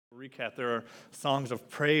recap. There are songs of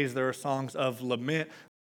praise, there are songs of lament,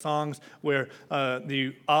 songs where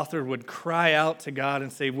the author would cry out to God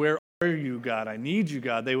and say, "Where are you, God? I need you,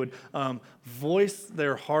 God." They would voice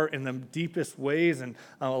their heart in the deepest ways, and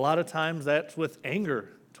a lot of times that's with anger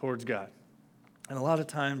towards God. And a lot of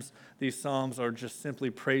times these psalms are just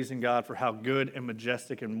simply praising God for how good and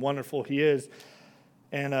majestic and wonderful He is.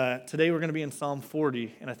 And today we're going to be in Psalm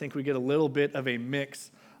 40, and I think we get a little bit of a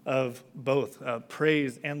mix of both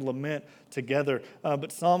praise and lament together.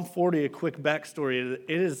 But Psalm 40, a quick backstory, it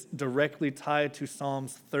is directly tied to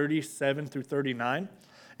Psalms 37 through 39.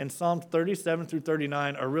 And Psalms 37 through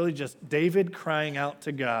 39 are really just David crying out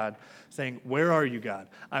to God, saying, "Where are you, God?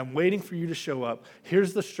 I'm waiting for you to show up.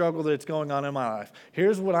 Here's the struggle that's going on in my life.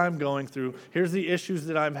 Here's what I'm going through. Here's the issues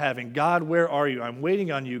that I'm having. God, where are you? I'm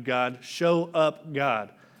waiting on you, God. Show up,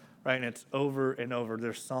 God." Right? And it's over and over.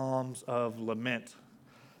 There's psalms of lament.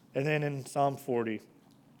 And then in Psalm 40,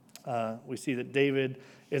 we see that David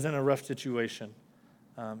is in a rough situation.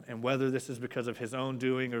 And whether this is because of his own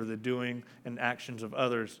doing or the doing and actions of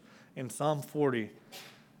others, in Psalm 40,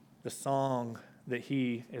 the song that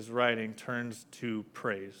he is writing turns to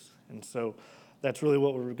praise. And so that's really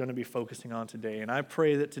what we're going to be focusing on today. And I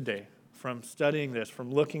pray that today, from studying this,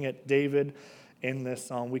 from looking at David in this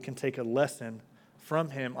psalm, we can take a lesson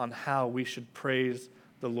from him on how we should praise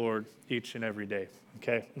the Lord each and every day.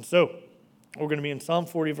 Okay? And so we're going to be in Psalm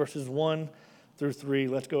 40, verses 1 through 3.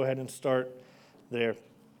 Let's go ahead and start there.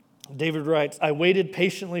 David writes, "I waited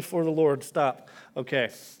patiently for the Lord." Stop. Okay.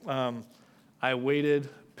 I waited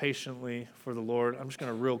patiently for the Lord. I'm just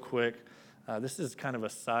going to real quick. This is kind of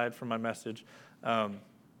aside from my message. Are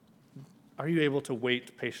you able to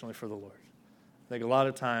wait patiently for the Lord? I think a lot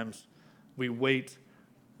of times we wait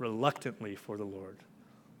reluctantly for the Lord.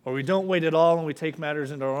 Or we don't wait at all and we take matters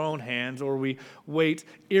into our own hands, or we wait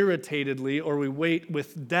irritatedly, or we wait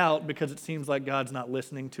with doubt because it seems like God's not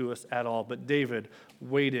listening to us at all. But David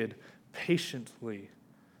waited patiently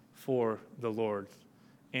for the Lord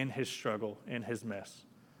in his struggle, in his mess.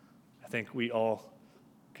 I think we all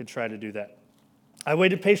could try to do that. "I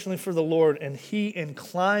waited patiently for the Lord, and He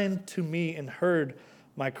inclined to me and heard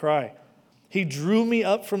my cry. He drew me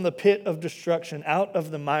up from the pit of destruction, out of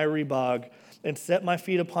the miry bog, and set my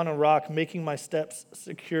feet upon a rock, making my steps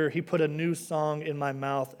secure. He put a new song in my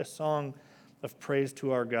mouth, a song of praise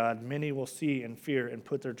to our God. Many will see and fear and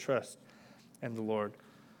put their trust in the Lord."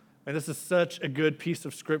 And this is such a good piece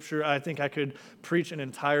of scripture. I think I could preach an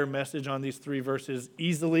entire message on these 3 verses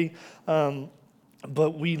easily.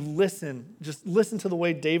 But just listen to the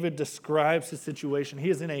way David describes his situation.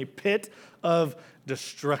 He is in a pit of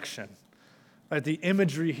destruction. Right, the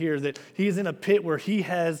imagery here that he's in a pit where he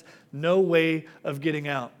has no way of getting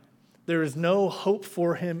out. There is no hope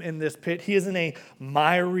for him in this pit. He is in a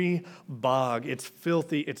miry bog. It's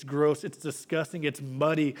filthy, it's gross, it's disgusting, it's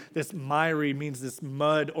muddy. This miry means this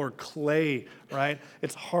mud or clay, right?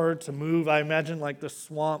 It's hard to move. I imagine like the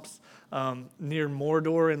swamps near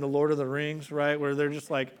Mordor in The Lord of the Rings, right? Where they're just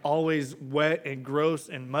like always wet and gross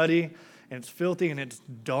and muddy, and it's filthy and it's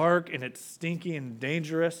dark and it's stinky and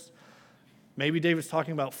dangerous. Maybe David's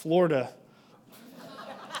talking about Florida.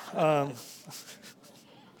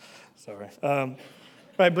 Sorry. Right,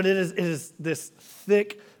 but it is this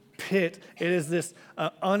thick pit. It is this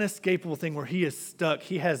unescapable thing where he is stuck.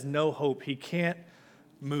 He has no hope. He can't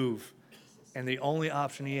move. And the only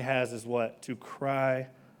option he has is what? To cry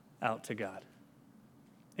out to God.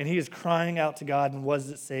 And he is crying out to God, and what does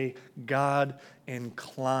it say? God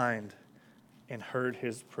inclined and heard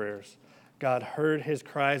his prayers. God heard his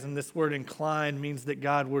cries, and this word incline means that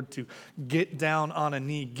God were to get down on a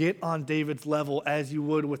knee, get on David's level as you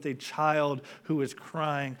would with a child who is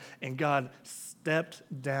crying, and God stepped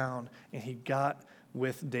down, and he got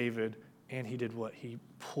with David, and he did what? He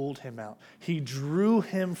pulled him out. He drew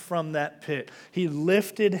him from that pit. He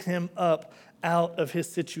lifted him up out of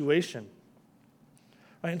his situation.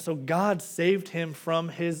 Right? And so God saved him from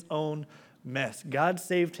his own mess. God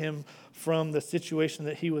saved him from the situation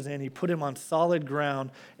that he was in. He put him on solid ground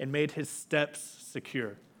and made his steps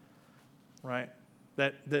secure. Right?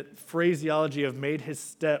 That phraseology of made his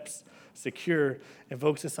steps secure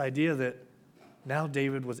invokes this idea that now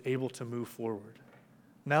David was able to move forward.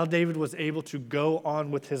 Now David was able to go on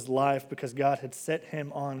with his life because God had set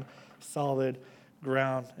him on solid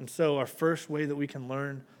ground. And so our first way that we can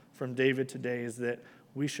learn from David today is that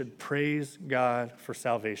we should praise God for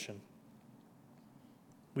salvation.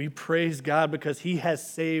 We praise God because he has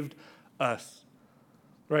saved us.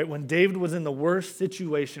 Right? When David was in the worst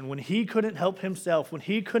situation, when he couldn't help himself, when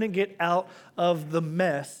he couldn't get out of the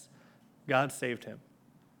mess, God saved him.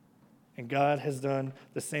 And God has done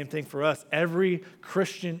the same thing for us. Every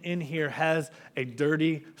Christian in here has a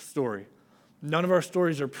dirty story. None of our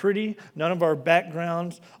stories are pretty. None of our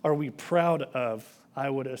backgrounds are we proud of, I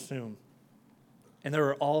would assume. And there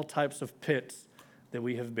are all types of pits that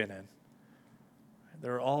we have been in.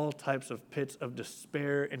 There are all types of pits of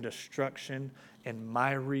despair and destruction and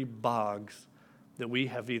miry bogs that we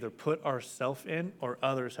have either put ourselves in or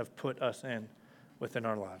others have put us in within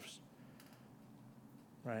our lives.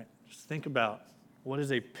 Right? Just think about, what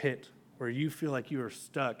is a pit where you feel like you are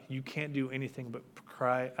stuck? You can't do anything but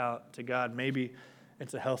cry out to God. Maybe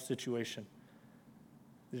it's a health situation.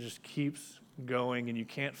 It just keeps going and you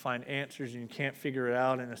can't find answers and you can't figure it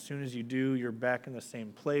out. And as soon as you do, you're back in the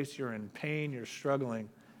same place. You're in pain. You're struggling.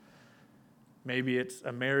 Maybe it's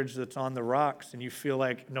a marriage that's on the rocks and you feel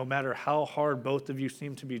like no matter how hard both of you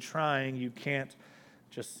seem to be trying, you can't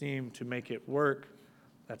just seem to make it work.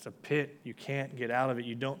 That's a pit. You can't get out of it.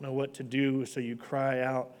 You don't know what to do, so you cry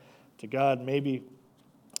out to God. Maybe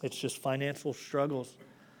it's just financial struggles.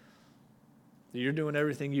 You're doing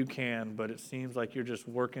everything you can, but it seems like you're just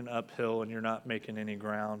working uphill and you're not making any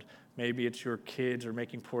ground. Maybe it's your kids are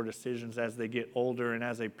making poor decisions as they get older, and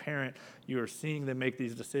as a parent, you are seeing them make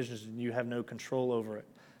these decisions and you have no control over it.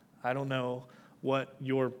 I don't know what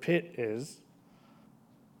your pit is,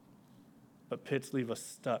 but pits leave us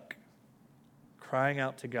stuck, crying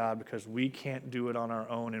out to God because we can't do it on our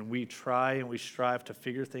own, and we try and we strive to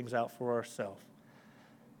figure things out for ourselves.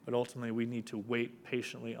 But ultimately, we need to wait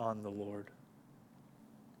patiently on the Lord.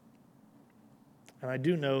 And I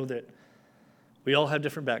do know that we all have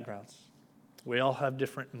different backgrounds. We all have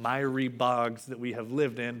different miry bogs that we have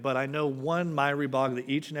lived in, but I know one miry bog that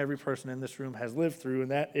each and every person in this room has lived through,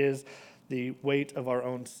 and that is the weight of our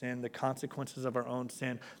own sin, the consequences of our own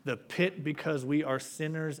sin, the pit because we are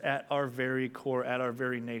sinners at our very core, at our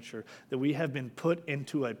very nature, that we have been put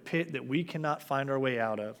into a pit that we cannot find our way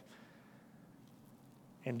out of.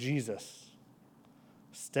 And Jesus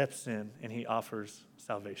steps in and he offers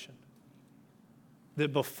salvation.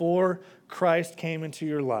 That before Christ came into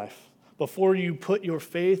your life, before you put your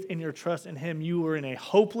faith and your trust in him, you were in a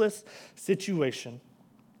hopeless situation.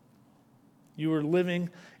 You were living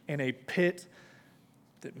in a pit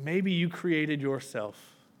that maybe you created yourself,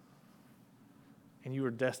 and you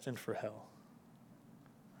were destined for hell.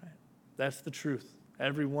 Right? That's the truth.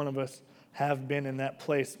 Every one of us have been in that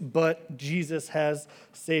place, but Jesus has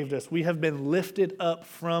saved us. We have been lifted up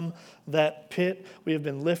from that pit. We have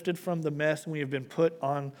been lifted from the mess, and we have been put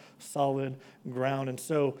on solid ground. And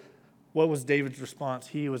so, what was David's response?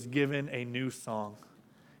 He was given a new song.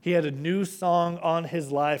 He had a new song on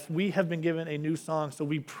his life. We have been given a new song, so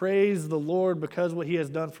we praise the Lord because of what he has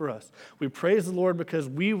done for us. We praise the Lord because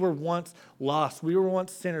we were once lost. We were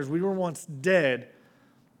once sinners. We were once dead,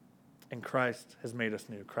 and Christ has made us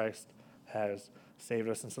new. Christ has saved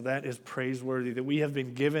us. And so that is praiseworthy, that we have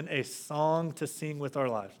been given a song to sing with our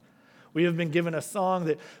lives. We have been given a song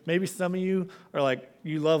that maybe some of you are like,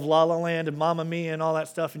 you love La La Land and Mamma Mia and all that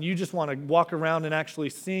stuff, and you just want to walk around and actually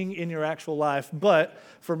sing in your actual life. But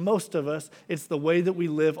for most of us, it's the way that we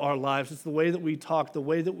live our lives. It's the way that we talk, the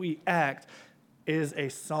way that we act is a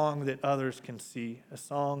song that others can see, a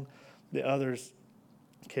song that others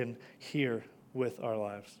can hear with our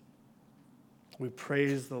lives. We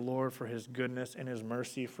praise the Lord for his goodness and his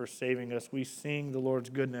mercy for saving us. We sing the Lord's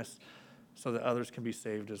goodness so that others can be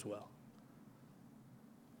saved as well.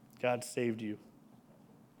 God saved you.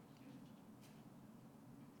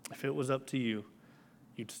 If it was up to you,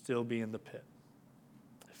 you'd still be in the pit.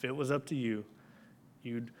 If it was up to you,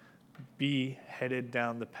 you'd be headed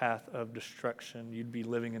down the path of destruction. You'd be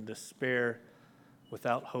living in despair,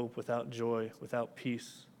 without hope, without joy, without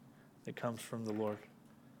peace that comes from the Lord.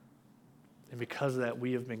 And because of that,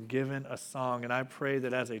 we have been given a song. And I pray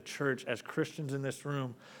that as a church, as Christians in this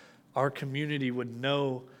room, our community would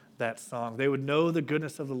know that song. They would know the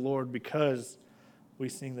goodness of the Lord because we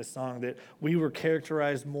sing this song, that we were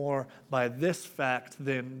characterized more by this fact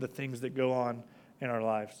than the things that go on in our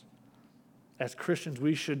lives. As Christians,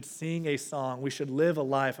 we should sing a song. We should live a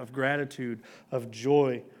life of gratitude, of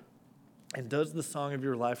joy. And does the song of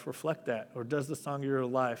your life reflect that? Or does the song of your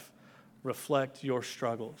life reflect your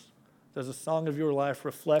struggles? Does the song of your life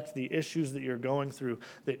reflect the issues that you're going through?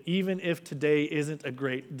 That even if today isn't a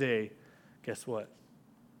great day, guess what?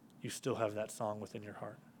 You still have that song within your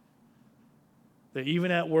heart. That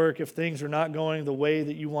even at work, if things are not going the way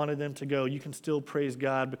that you wanted them to go, you can still praise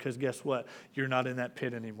God because guess what? You're not in that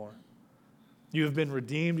pit anymore. You have been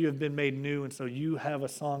redeemed, you have been made new, and so you have a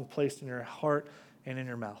song placed in your heart and in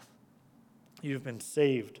your mouth. You've been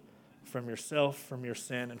saved from yourself, from your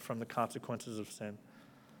sin, and from the consequences of sin.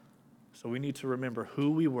 So we need to remember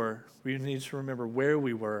who we were, we need to remember where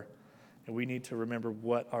we were, and we need to remember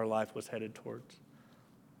what our life was headed towards.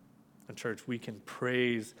 And church, we can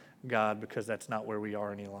praise God because that's not where we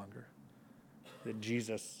are any longer. That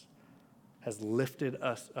Jesus has lifted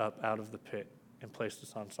us up out of the pit and placed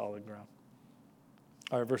us on solid ground.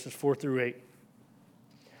 All right, verses 4 through 8.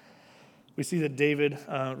 We see that David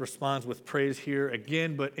responds with praise here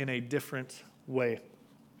again, but in a different way.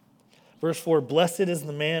 Verse 4, blessed is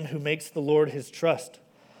the man who makes the Lord his trust,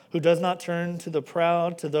 who does not turn to the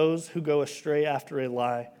proud, to those who go astray after a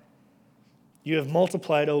lie. You have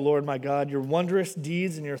multiplied, O Lord my God, your wondrous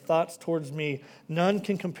deeds and your thoughts towards me. None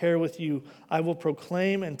can compare with you. I will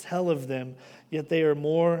proclaim and tell of them, yet they are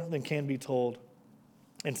more than can be told.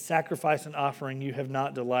 In sacrifice and offering you have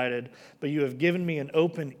not delighted, but you have given me an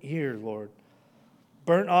open ear, Lord.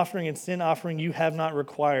 Burnt offering and sin offering you have not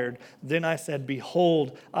required. Then I said,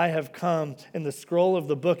 behold, I have come. In the scroll of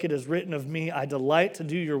the book it is written of me, I delight to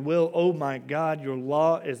do your will, O my God. Your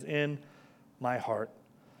law is in my heart.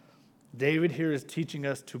 David here is teaching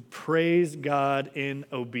us to praise God in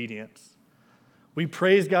obedience. We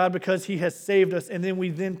praise God because he has saved us, and then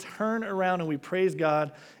we turn around and we praise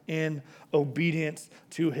God in obedience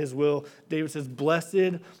to his will. David says,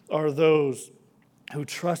 blessed are those who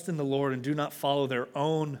trust in the Lord and do not follow their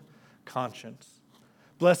own conscience.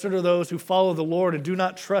 Blessed are those who follow the Lord and do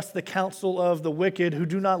not trust the counsel of the wicked, who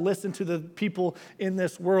do not listen to the people in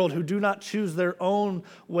this world, who do not choose their own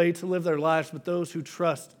way to live their lives, but those who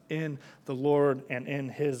trust in the Lord and in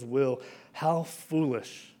his will. How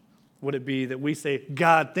foolish would it be that we say,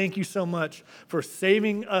 God, thank you so much for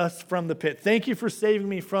saving us from the pit. Thank you for saving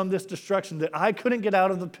me from this destruction that I couldn't get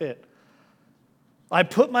out of the pit. I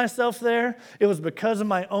put myself there. It was because of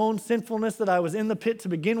my own sinfulness that I was in the pit to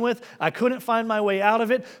begin with. I couldn't find my way out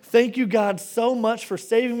of it. Thank you, God, so much for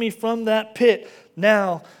saving me from that pit.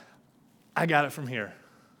 Now, I got it from here.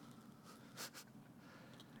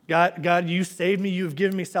 God, you saved me. You've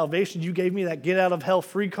given me salvation. You gave me that get out of hell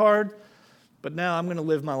free card. But now I'm going to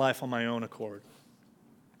live my life on my own accord.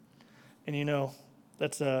 And you know,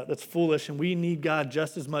 that's foolish. And we need God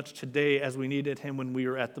just as much today as we needed him when we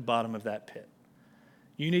were at the bottom of that pit.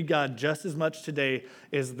 You need God just as much today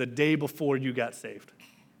as the day before you got saved.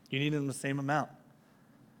 You need him the same amount.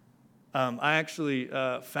 I actually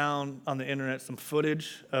found on the internet some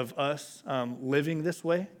footage of us living this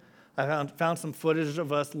way. I found some footage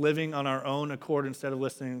of us living on our own accord instead of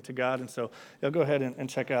listening to God. And so you'll go ahead and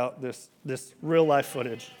check out this real life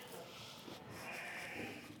footage.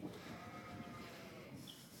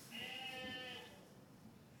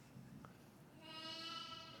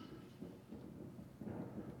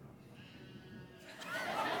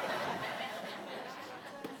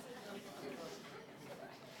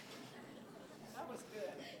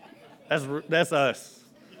 That's us.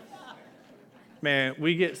 Man,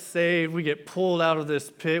 we get saved, we get pulled out of this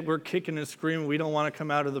pit, we're kicking and screaming, we don't want to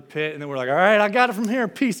come out of the pit, and then we're like, all right, I got it from here,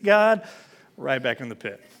 peace, God, right back in the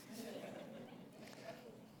pit.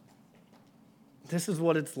 This is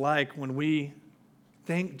what it's like when we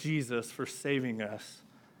thank Jesus for saving us,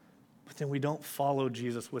 but then we don't follow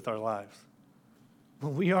Jesus with our lives.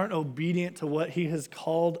 When we aren't obedient to what he has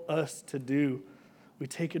called us to do, we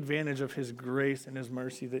take advantage of his grace and his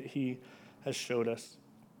mercy that he has showed us.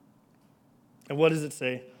 And what does it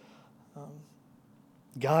say?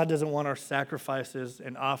 God doesn't want our sacrifices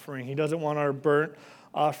and offering. He doesn't want our burnt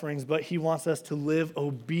offerings, but he wants us to live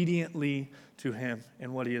obediently to him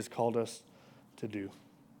and what he has called us to do.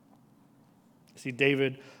 See,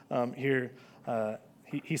 David here,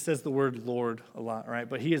 he says the word Lord a lot, right?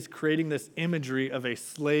 But he is creating this imagery of a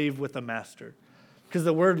slave with a master. Because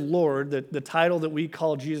the word Lord, the title that we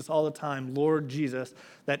call Jesus all the time, Lord Jesus,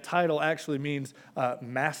 that title actually means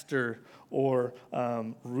master or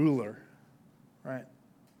ruler, right?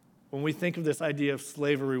 When we think of this idea of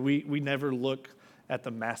slavery, we never look at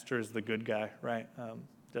the master as the good guy, right?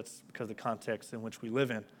 That's because of the context in which we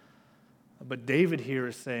live in. But David here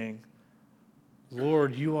is saying,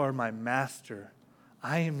 Lord, you are my master.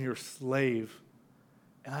 I am your slave,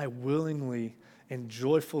 and I willingly and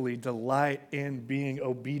joyfully delight in being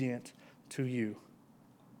obedient to you.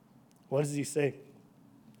 What does he say?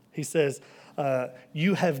 He says,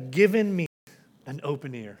 you have given me an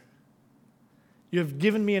open ear. You have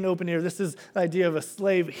given me an open ear. This is the idea of a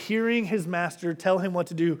slave hearing his master tell him what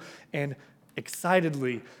to do and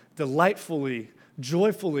excitedly, delightfully,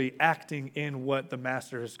 joyfully acting in what the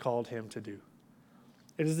master has called him to do.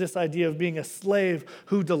 It is this idea of being a slave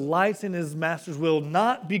who delights in his master's will,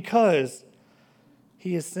 not because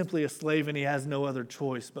he is simply a slave and he has no other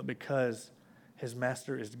choice, but because his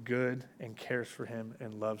master is good and cares for him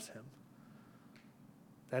and loves him.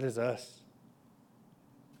 That is us.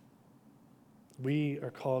 We are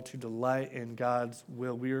called to delight in God's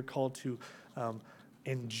will. We are called to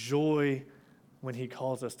enjoy when he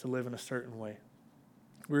calls us to live in a certain way.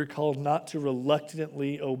 We're called not to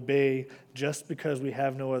reluctantly obey just because we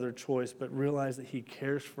have no other choice, but realize that he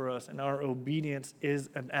cares for us, and our obedience is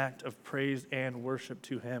an act of praise and worship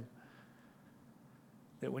to him.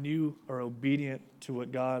 That when you are obedient to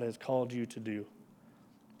what God has called you to do,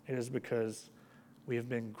 it is because we have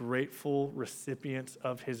been grateful recipients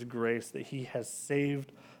of his grace, that he has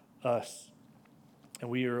saved us, and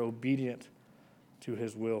we are obedient to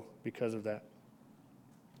his will because of that.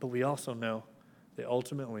 But we also know that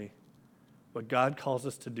ultimately what God calls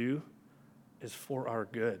us to do is for our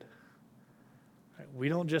good. We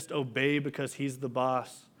don't just obey because he's the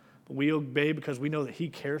boss, but we obey because we know that he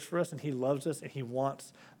cares for us and he loves us and he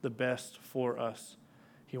wants the best for us.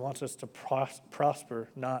 He wants us to prosper,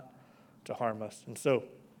 not to harm us. And so,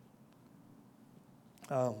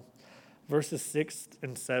 verses 6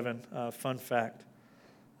 and 7, fun fact.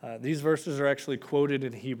 These verses are actually quoted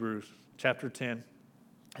in Hebrews chapter 10.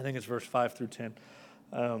 I think it's verse 5 through 10.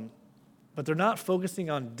 But they're not focusing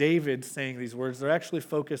on David saying these words. They're actually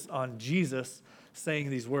focused on Jesus saying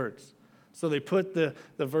these words. So they put the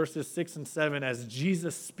verses 6 and 7 as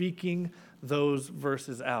Jesus speaking those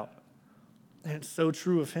verses out. And it's so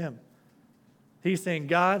true of him. He's saying,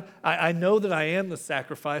 God, I know that I am the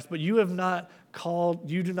sacrifice, but you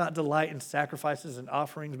do not delight in sacrifices and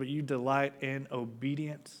offerings, but you delight in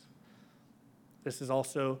obedience. This is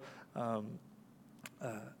also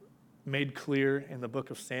made clear in the book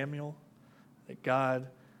of Samuel, that God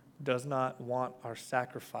does not want our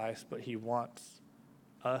sacrifice, but he wants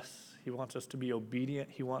us. He wants us to be obedient.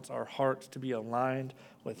 He wants our hearts to be aligned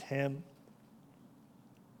with him.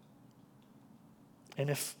 And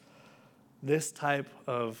if this type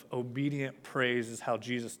of obedient praise is how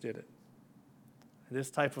Jesus did it, this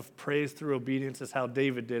type of praise through obedience is how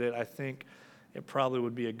David did it, I think it probably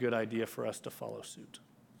would be a good idea for us to follow suit.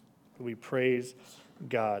 We praise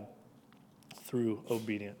God through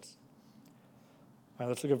obedience. All right,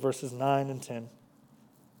 let's look at verses 9 and 10.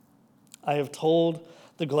 I have told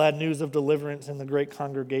the glad news of deliverance in the great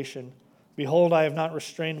congregation. Behold, I have not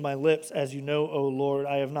restrained my lips, as you know, O Lord.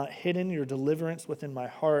 I have not hidden your deliverance within my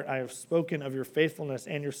heart. I have spoken of your faithfulness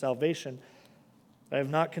and your salvation. I have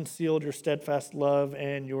not concealed your steadfast love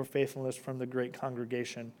and your faithfulness from the great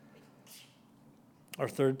congregation. Our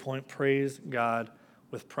third point, praise God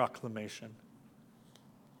with proclamation.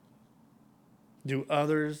 Do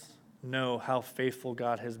others know how faithful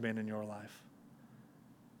God has been in your life?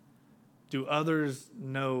 Do others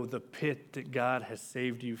know the pit that God has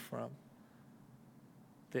saved you from?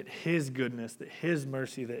 That his goodness, that his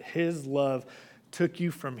mercy, that his love took you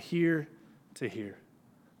from here to here?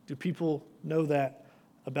 Do people know that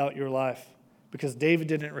about your life? Because David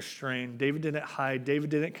didn't restrain, David didn't hide, David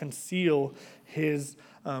didn't conceal his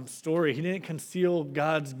story. He didn't conceal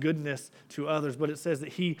God's goodness to others, but it says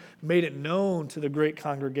that he made it known to the great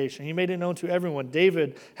congregation. He made it known to everyone.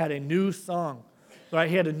 David had a new song, right?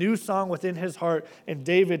 He had a new song within his heart, and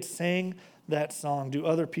David sang that song. Do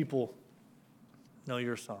other people know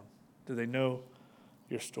your song? Do they know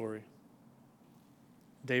your story?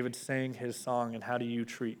 David sang his song, and how do you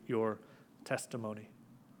treat your testimony?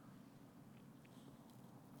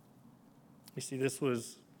 You see, this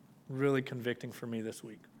was really convicting for me this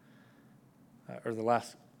week, or the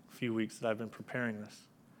last few weeks that I've been preparing this.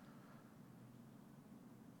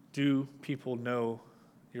 Do people know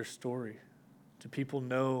your story? Do people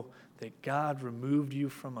know that God removed you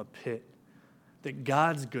from a pit, that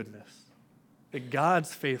God's goodness, that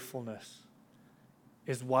God's faithfulness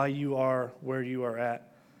is why you are where you are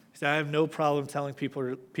at? See, I have no problem telling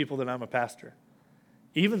people that I'm a pastor.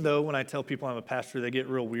 Even though when I tell people I'm a pastor, they get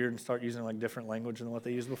real weird and start using like different language than what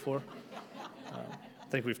they used before. I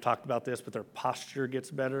think we've talked about this, but their posture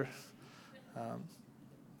gets better. I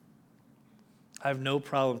have no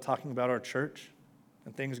problem talking about our church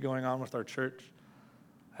and things going on with our church.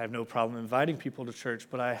 I have no problem inviting people to church,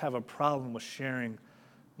 but I have a problem with sharing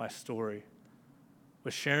my story,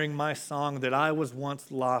 with sharing my song that I was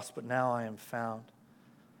once lost, but now I am found.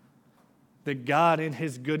 That God in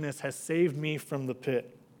his goodness has saved me from the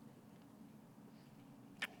pit.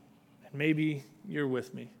 And maybe you're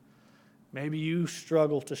with me. Maybe you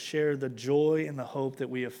struggle to share the joy and the hope that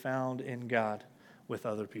we have found in God with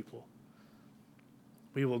other people.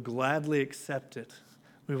 We will gladly accept it.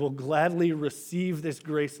 We will gladly receive this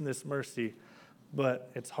grace and this mercy, but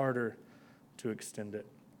it's harder to extend it.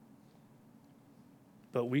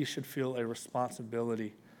 But we should feel a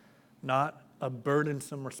responsibility, not a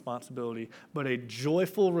burdensome responsibility, but a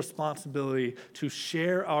joyful responsibility to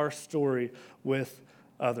share our story with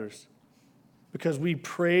others. Because we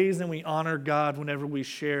praise and we honor God whenever we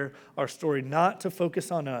share our story, not to focus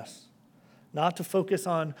on us, not to focus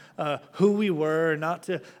on who we were, not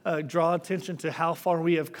to draw attention to how far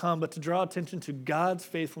we have come, but to draw attention to God's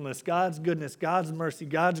faithfulness, God's goodness, God's mercy,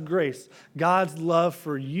 God's grace, God's love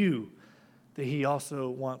for you that he also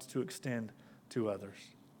wants to extend to others.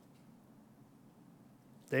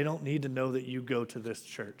 They don't need to know that you go to this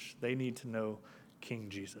church. They need to know King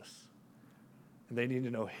Jesus. And they need to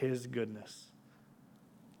know his goodness.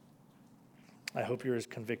 I hope you're as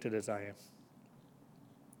convicted as I am.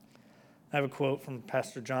 I have a quote from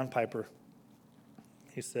Pastor John Piper.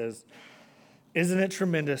 He says, "Isn't it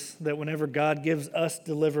tremendous that whenever God gives us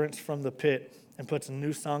deliverance from the pit and puts a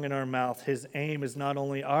new song in our mouth, his aim is not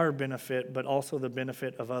only our benefit, but also the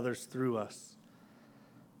benefit of others through us.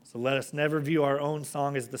 So let us never view our own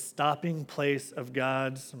song as the stopping place of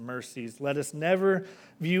God's mercies. Let us never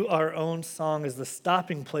view our own song as the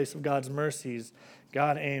stopping place of God's mercies.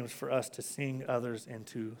 God aims for us to sing others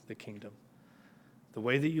into the kingdom." The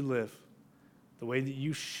way that you live, the way that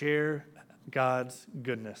you share God's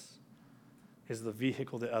goodness is the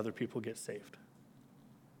vehicle that other people get saved.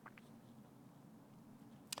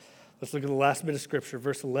 Let's look at the last bit of scripture,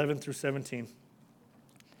 verse 11 through 17.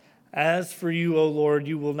 "As for you, O Lord,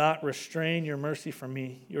 you will not restrain your mercy from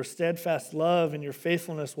me. Your steadfast love and your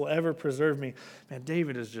faithfulness will ever preserve me." Man,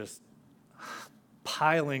 David is just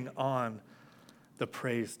piling on the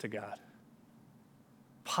praise to God.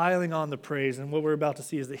 Piling on the praise. And what we're about to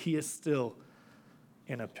see is that he is still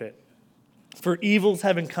in a pit. "For evils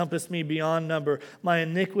have encompassed me beyond number. My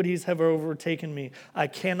iniquities have overtaken me. I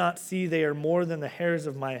cannot see, they are more than the hairs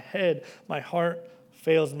of my head. My heart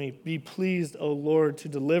fails me. Be pleased, O Lord, to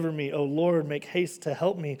deliver me. O Lord, make haste to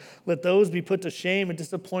help me. Let those be put to shame and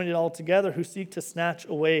disappointed altogether who seek to snatch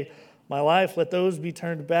away my life. Let those be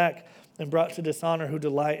turned back and brought to dishonor who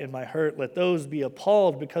delight in my hurt. Let those be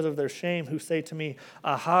appalled because of their shame who say to me,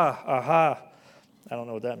 aha, aha." I don't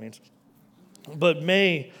know what that means. "But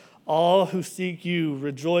may all who seek you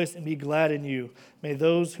rejoice and be glad in you. May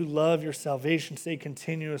those who love your salvation say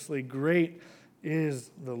continuously, great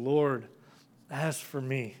is the Lord. As for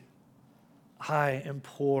me, I am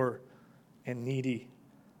poor and needy,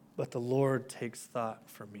 but the Lord takes thought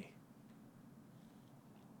for me.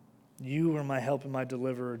 You are my help and my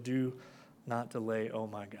deliverer. Do not delay, oh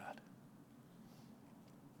my God."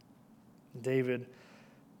 David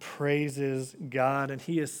praises God, and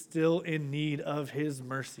he is still in need of his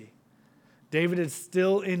mercy. David is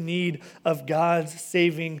still in need of God's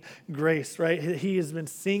saving grace, right? He has been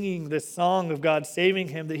singing this song of God saving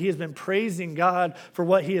him, that he has been praising God for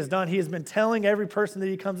what he has done. He has been telling every person that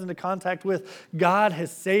he comes into contact with, God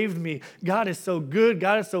has saved me. God is so good.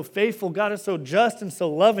 God is so faithful. God is so just and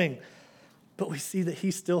so loving. But we see that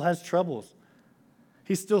he still has troubles.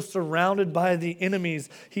 He's still surrounded by the enemies.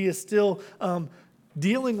 He is still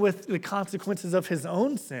dealing with the consequences of his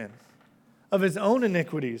own sin, of his own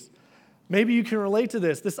iniquities. Maybe you can relate to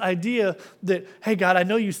this idea that, hey, God, I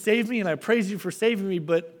know you saved me and I praise you for saving me,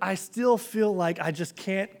 but I still feel like I just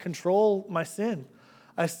can't control my sin.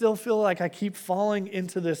 I still feel like I keep falling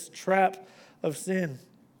into this trap of sin.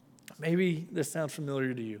 Maybe this sounds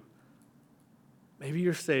familiar to you. Maybe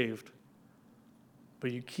you're saved,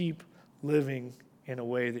 but you keep living in a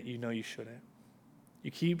way that you know you shouldn't.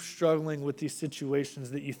 You keep struggling with these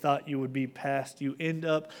situations that you thought you would be past. You end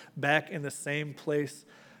up back in the same place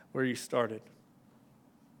where you started.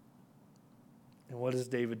 And what does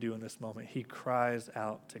David do in this moment? He cries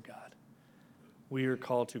out to God. We are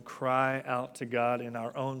called to cry out to God in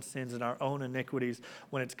our own sins and our own iniquities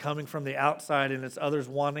when it's coming from the outside and it's others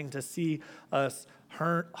wanting to see us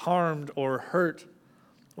harmed or hurt.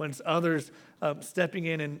 When it's others stepping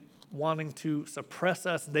in and wanting to suppress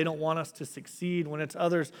us. They don't want us to succeed. When it's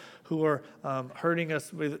others who are hurting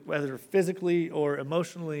us, whether physically or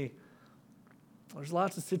emotionally. There's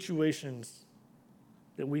lots of situations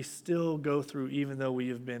that we still go through even though we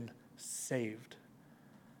have been saved.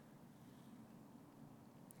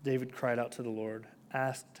 David cried out to the Lord,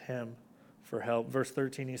 asked him for help. Verse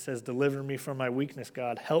 13, he says, "Deliver me from my weakness,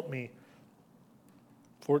 God. Help me."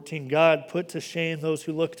 14, "God, put to shame those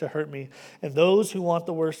who look to hurt me, and those who want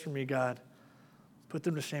the worst for me, God. Put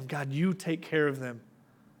them to shame. God, you take care of them.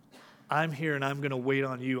 I'm here and I'm going to wait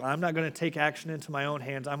on you. I'm not going to take action into my own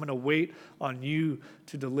hands. I'm going to wait on you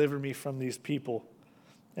to deliver me from these people.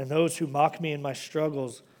 And those who mock me in my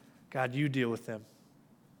struggles, God, you deal with them.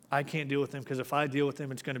 I can't deal with them because if I deal with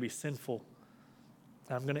them, it's going to be sinful.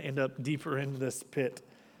 I'm going to end up deeper into this pit.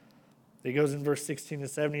 He goes in verse 16 to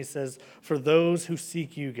 17, he says, "For those who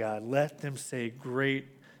seek you, God, let them say, 'Great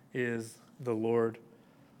is the Lord.'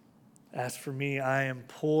 As for me, I am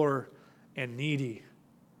poor and needy,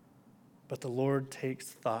 but the Lord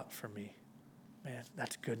takes thought for me." Man,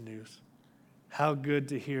 that's good news. How good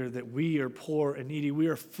to hear that we are poor and needy. We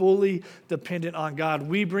are fully dependent on God.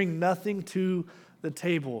 We bring nothing to the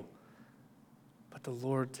table, but the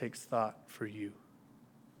Lord takes thought for you.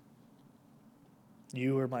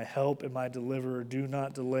 You are my help and my deliverer. Do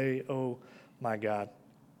not delay, oh my God.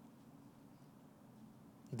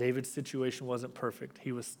 David's situation wasn't perfect.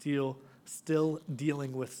 He was still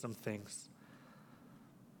dealing with some things.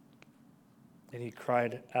 And he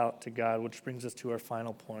cried out to God, which brings us to our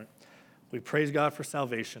final point. We praise God for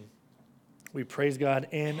salvation. We praise God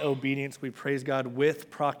in obedience. We praise God with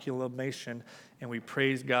proclamation. And we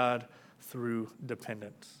praise God through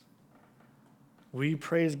dependence. We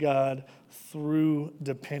praise God through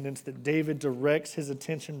dependence, that David directs his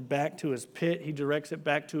attention back to his pit. He directs it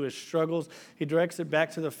back to his struggles. He directs it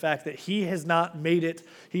back to the fact that he has not made it.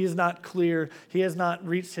 He is not clear. He has not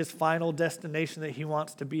reached his final destination that he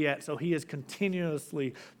wants to be at. So he is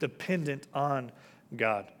continuously dependent on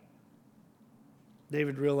God.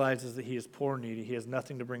 David realizes that he is poor and needy. He has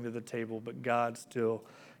nothing to bring to the table, but God still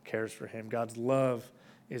cares for him. God's love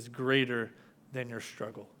is greater than your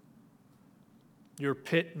struggle. Your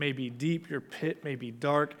pit may be deep, your pit may be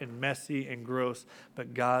dark and messy and gross,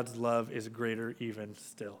 but God's love is greater even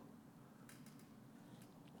still.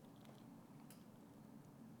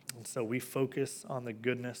 And so we focus on the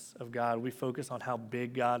goodness of God. We focus on how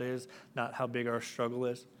big God is, not how big our struggle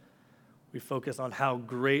is. We focus on how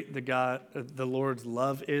great the Lord's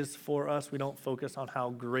love is for us. We don't focus on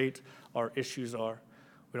how great our issues are.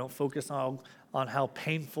 We don't focus on how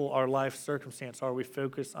painful our life circumstances are. We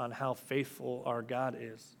focus on how faithful our God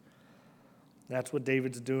is. That's what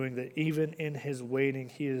David's doing, that even in his waiting,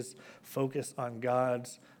 he is focused on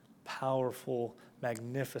God's powerful,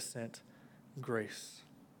 magnificent grace.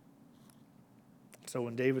 So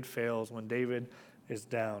when David fails, when David is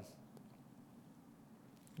down,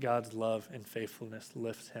 God's love and faithfulness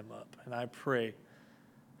lifts him up. And I pray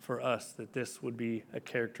for us that this would be a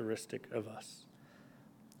characteristic of us.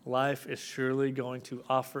 Life is surely going to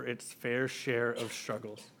offer its fair share of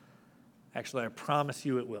struggles. Actually, I promise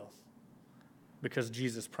you it will, because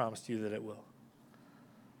Jesus promised you that it will.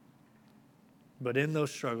 But in those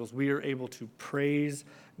struggles, we are able to praise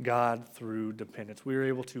God through dependence. We are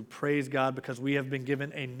able to praise God because we have been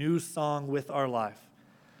given a new song with our life.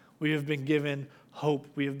 We have been given hope.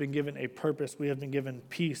 We have been given a purpose. We have been given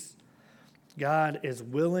peace. God is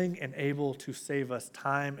willing and able to save us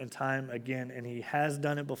time and time again, and he has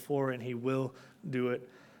done it before, and he will do it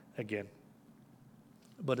again.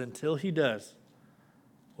 But until he does,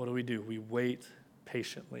 what do? We wait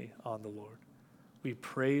patiently on the Lord. We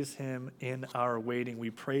praise him in our waiting. We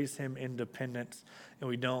praise him in dependence, and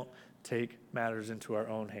we don't take matters into our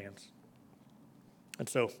own hands. And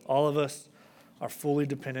so all of us are fully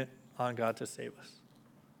dependent on God to save us.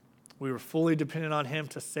 We were fully dependent on him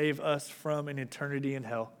to save us from an eternity in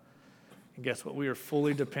hell. And guess what? We are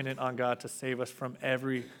fully dependent on God to save us from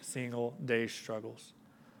every single day's struggles.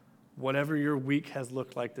 Whatever your week has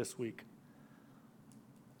looked like this week,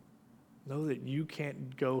 know that you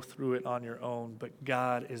can't go through it on your own, but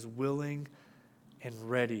God is willing and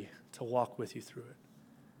ready to walk with you through it.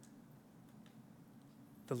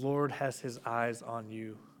 The Lord has his eyes on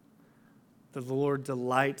you. The Lord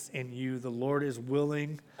delights in you. The Lord is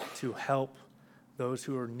willing to help those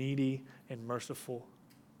who are needy and merciful.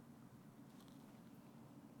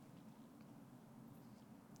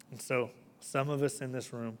 And so, some of us in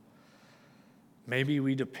this room, maybe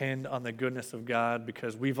we depend on the goodness of God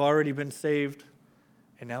because we've already been saved,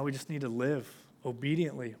 and now we just need to live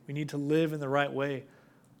obediently. We need to live in the right way.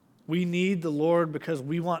 We need the Lord because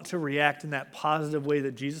we want to react in that positive way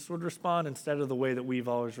that Jesus would respond instead of the way that we've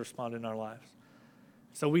always responded in our lives.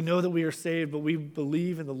 So we know that we are saved, but we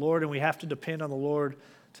believe in the Lord, and we have to depend on the Lord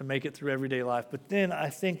to make it through everyday life. But then I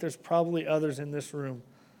think there's probably others in this room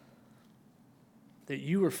that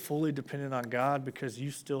you are fully dependent on God because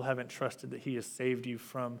you still haven't trusted that he has saved you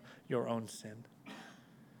from your own sin.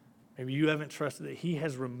 Maybe you haven't trusted that he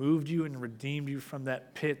has removed you and redeemed you from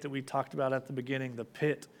that pit that we talked about at the beginning, the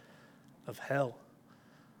pit of hell,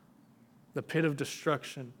 the pit of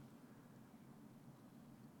destruction,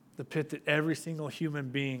 the pit that every single human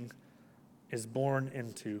being is born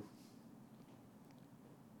into.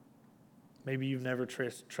 Maybe you've never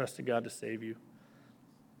trusted God to save you.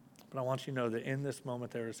 But I want you to know that in this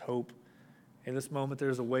moment there is hope. In this moment there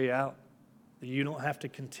is a way out. that you don't have to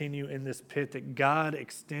continue in this pit, that God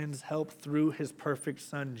extends help through his perfect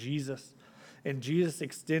Son, Jesus. And Jesus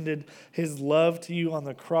extended his love to you on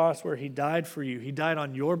the cross where he died for you. He died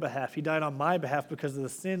on your behalf. He died on my behalf because of the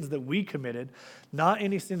sins that we committed, not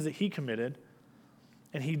any sins that he committed.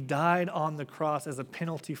 And he died on the cross as a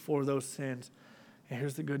penalty for those sins. And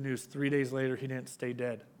here's the good news. 3 days later, he didn't stay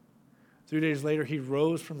dead. 3 days later, he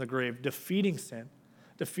rose from the grave, defeating sin,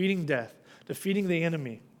 defeating death, defeating the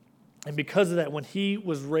enemy. And because of that, when he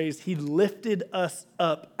was raised, he lifted us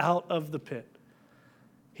up out of the pit.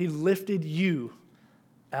 He lifted you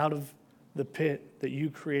out of the pit that you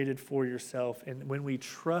created for yourself. And when we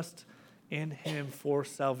trust in him for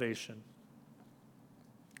salvation,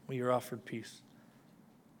 we are offered peace.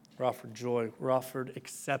 We're offered joy. We're offered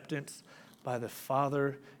acceptance by the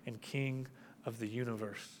Father and King of the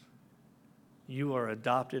universe. You are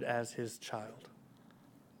adopted as his child.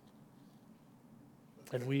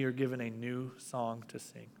 And we are given a new song to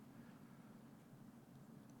sing.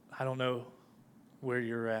 I don't know where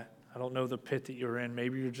you're at. I don't know the pit that you're in.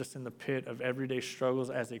 Maybe you're just in the pit of everyday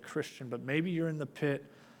struggles as a Christian, but maybe you're in the pit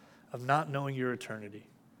of not knowing your eternity,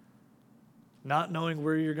 not knowing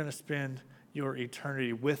where you're going to spend your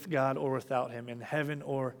eternity with God or without him, in heaven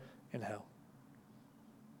or in hell.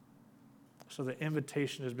 So the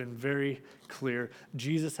invitation has been very clear.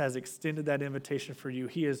 Jesus has extended that invitation for you.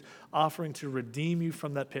 He is offering to redeem you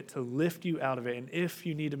from that pit, to lift you out of it. And if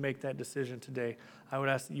you need to make that decision today, I would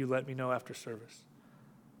ask that you let me know after service.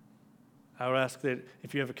 I would ask that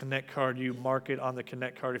if you have a Connect card, you mark it on the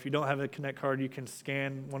Connect card. If you don't have a Connect card, you can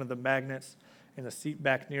scan one of the magnets in the seat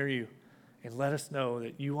back near you and let us know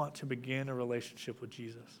that you want to begin a relationship with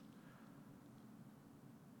Jesus.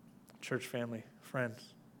 Church family,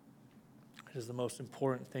 friends, it is the most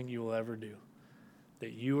important thing you will ever do,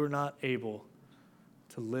 that you are not able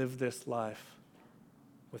to live this life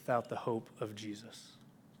without the hope of Jesus.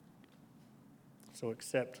 So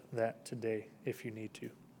accept that today if you need to.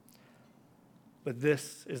 But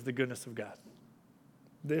this is the goodness of God.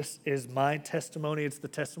 This is my testimony. It's the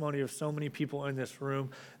testimony of so many people in this room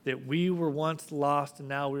that we were once lost and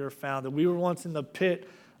now we are found, that we were once in the pit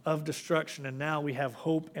of destruction and now we have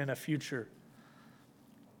hope and a future.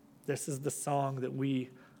 This is the song that we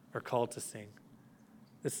are called to sing.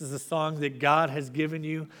 This is the song that God has given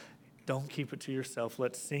you. Don't keep it to yourself.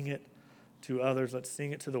 Let's sing it to others. Let's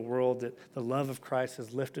sing it to the world that the love of Christ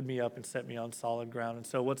has lifted me up and set me on solid ground. And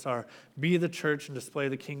so what's our Be the Church and Display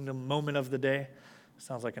the Kingdom moment of the day?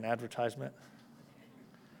 Sounds like an advertisement.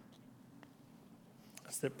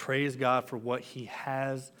 It's that praise God for what he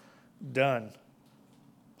has done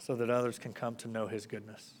so that others can come to know his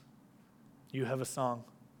goodness. You have a song.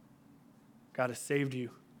 God has saved you.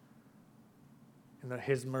 And that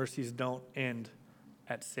his mercies don't end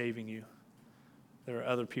at saving you. There are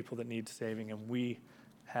other people that need saving, and we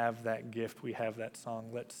have that gift. We have that song.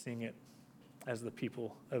 Let's sing it as the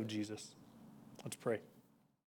people of Jesus. Let's pray.